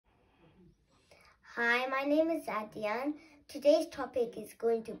Hi, my name is Adian. Today's topic is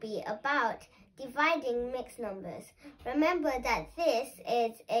going to be about dividing mixed numbers. Remember that this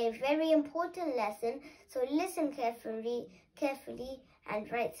is a very important lesson, so listen carefully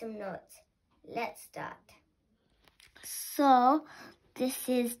and write some notes. Let's start. So, this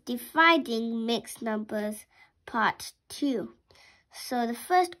is dividing mixed numbers part 2. So the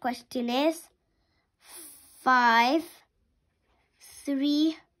first question is 5,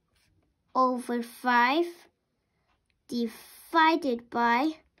 3 over 5 divided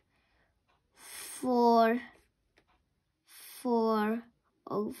by 4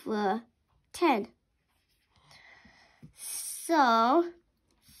 over 10. So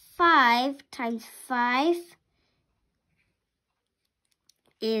 5 times 5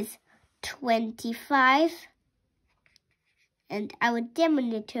 is 25, and our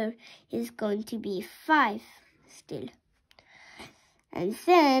denominator is going to be 5 still. And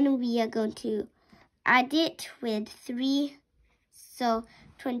then we are going to add it with 3, so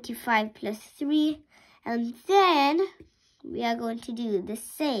 25 plus 3. And then we are going to do the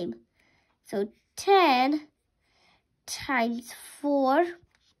same. So 10 times 4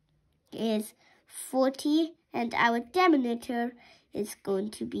 is 40, and our denominator is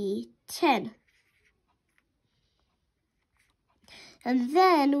going to be 10. And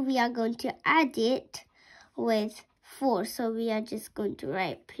then we are going to add it with 4. So we are just going to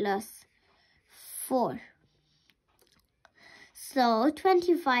write plus 4. So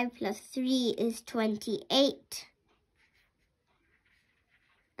 25 plus 3 is 28.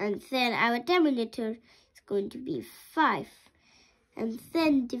 And then our denominator is going to be 5. And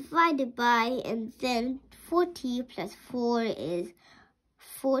then divided by, and then 40 plus 4 is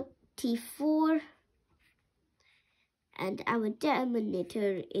 44. And our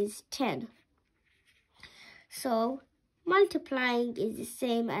denominator is 10. So multiplying is the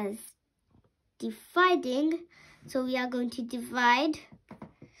same as dividing. So we are going to divide.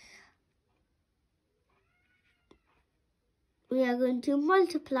 We are going to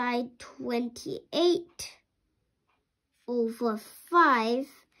multiply 28 over 5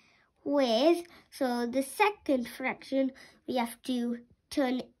 with, so the second fraction, we have to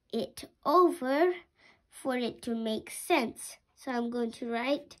turn it over for it to make sense. So I'm going to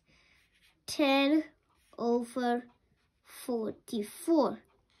write 10 over 44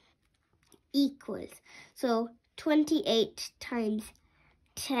 equals, so 28 times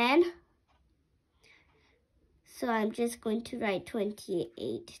 10. So I'm just going to write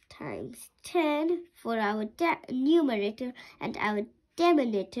 28 times 10 for our numerator, and our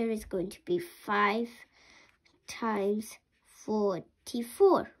denominator is going to be 5 times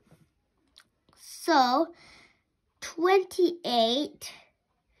 44. So 28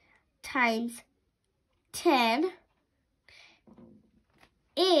 times 10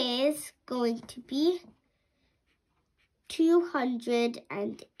 is going to be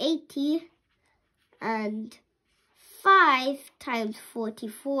 280, and 5 times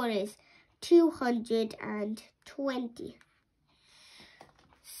 44 is 220.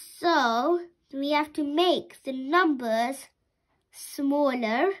 So we have to make the numbers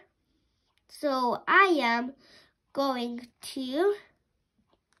smaller. So I am going to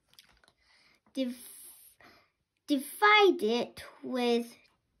divide it with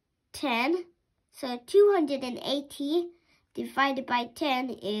 10. So 280 divided by 10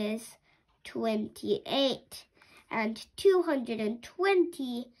 is 28. And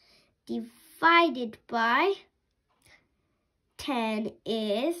 220 divided by 10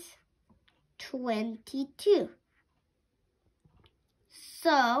 is 22.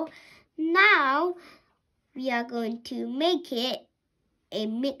 So now we are going to make it a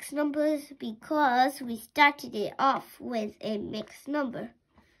mixed numbers because we started it off with a mixed number.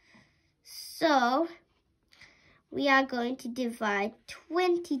 So we are going to divide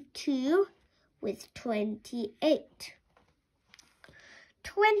 22 with 28.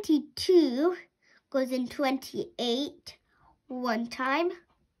 22 goes in 28 one time.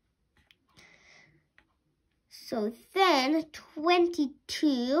 So then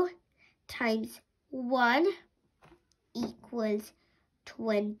 22 times 1 equals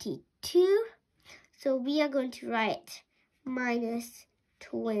 22. So we are going to write minus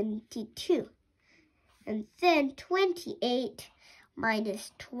 22. And then 28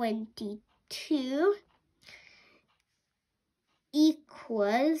 minus 22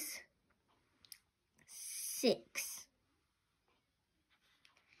 equals 6.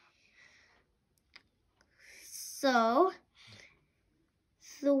 So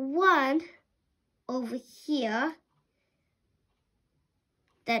the one over here,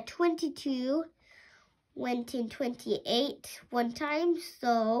 that 22 went in 28 one time,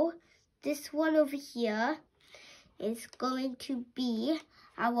 so this one over here is going to be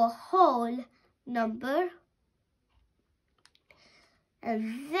our whole number.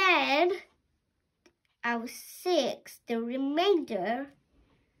 And then our 6, the remainder,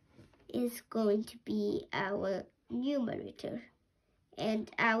 is going to be our numerator. And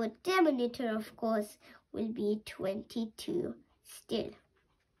our denominator, of course, will be 22 still.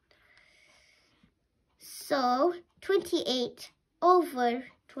 So 28 over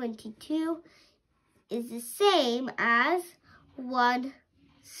 22 is the same as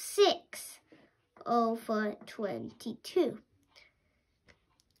 1/6 over 22.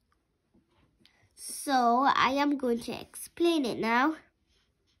 So I am going to explain it now.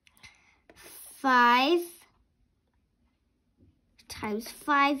 5 times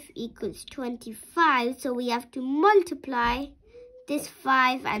 5 equals 25. So we have to multiply this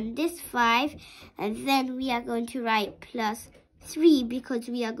 5 and this 5. And then we are going to write plus 3 because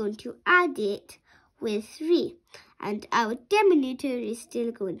we are going to add it with 3. And our denominator is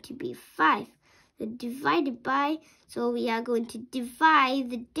still going to be 5. So divided by, so we are going to divide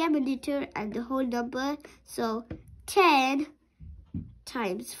the denominator and the whole number. So 10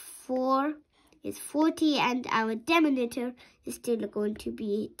 times 4 is 40, and our denominator is still going to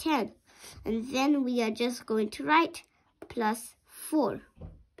be 10. And then we are just going to write plus 4.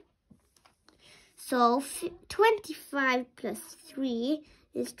 So 25 plus 3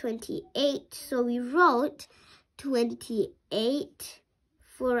 is 28. So we wrote 28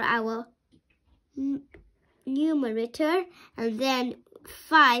 for our numerator, and then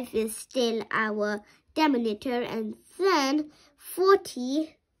 5 is still our denominator, and then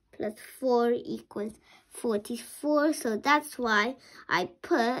 40 plus 4 equals 44. So that's why I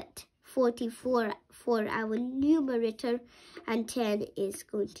put 44 for our numerator, and 10 is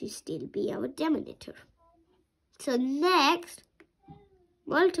going to still be our denominator. So next,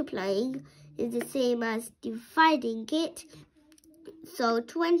 multiplying is the same as dividing it. So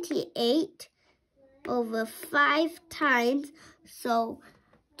 28 over 5 times. So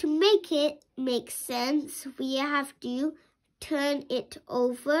to make it make sense, we have to turn it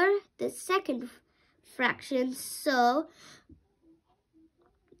over the second fraction. So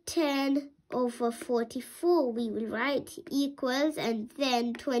 10 over 44 we will write equals, and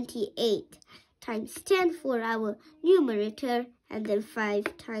then 28 times 10 for our numerator, and then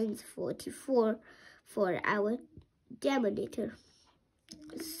 5 times 44 for our denominator.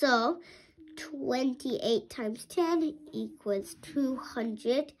 So 28 times 10 equals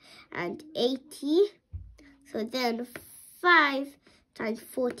 280. So then 5 times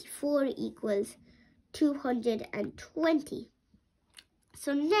 44 equals 220.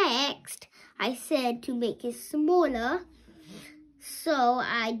 So next, I said to make it smaller. So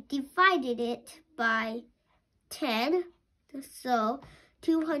I divided it by 10. So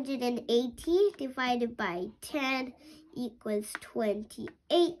 280 divided by 10 equals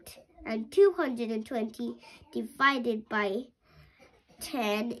 28. And 220 divided by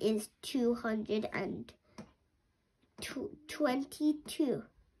 10 is 222.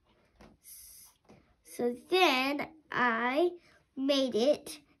 So then I made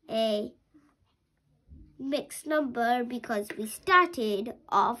it a mixed number because we started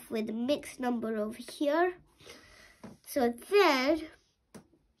off with a mixed number over here. So then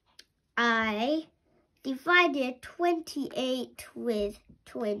I divided 28 with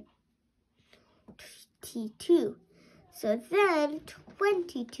 22. So then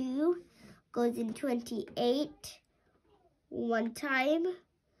 22 goes in 28 one time.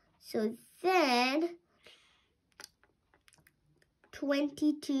 So then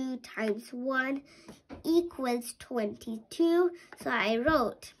 22 times 1 equals 22. So I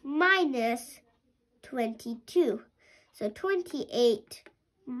wrote minus 22. So 28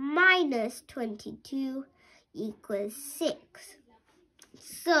 minus 22 equals 6.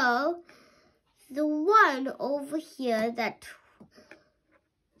 So the one over here that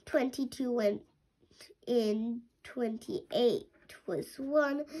 22 went in 28 was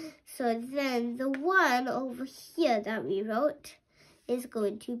 1. So then the one over here that we wrote is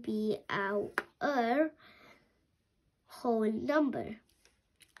going to be our whole number.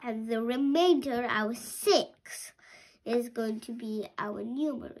 And the remainder, our 6, is going to be our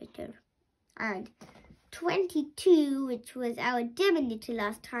numerator. And 22, which was our denominator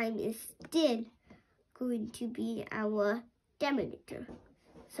last time, is still going to be our denominator.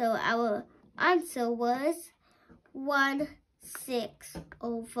 So our answer was 1/6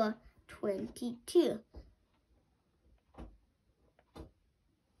 over 22.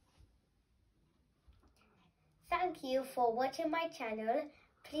 Thank you for watching my channel.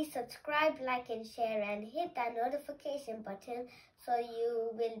 Please subscribe, like and share, and hit that notification button so you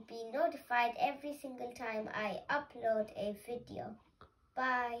will be notified every single time I upload a video.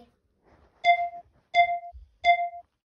 Bye.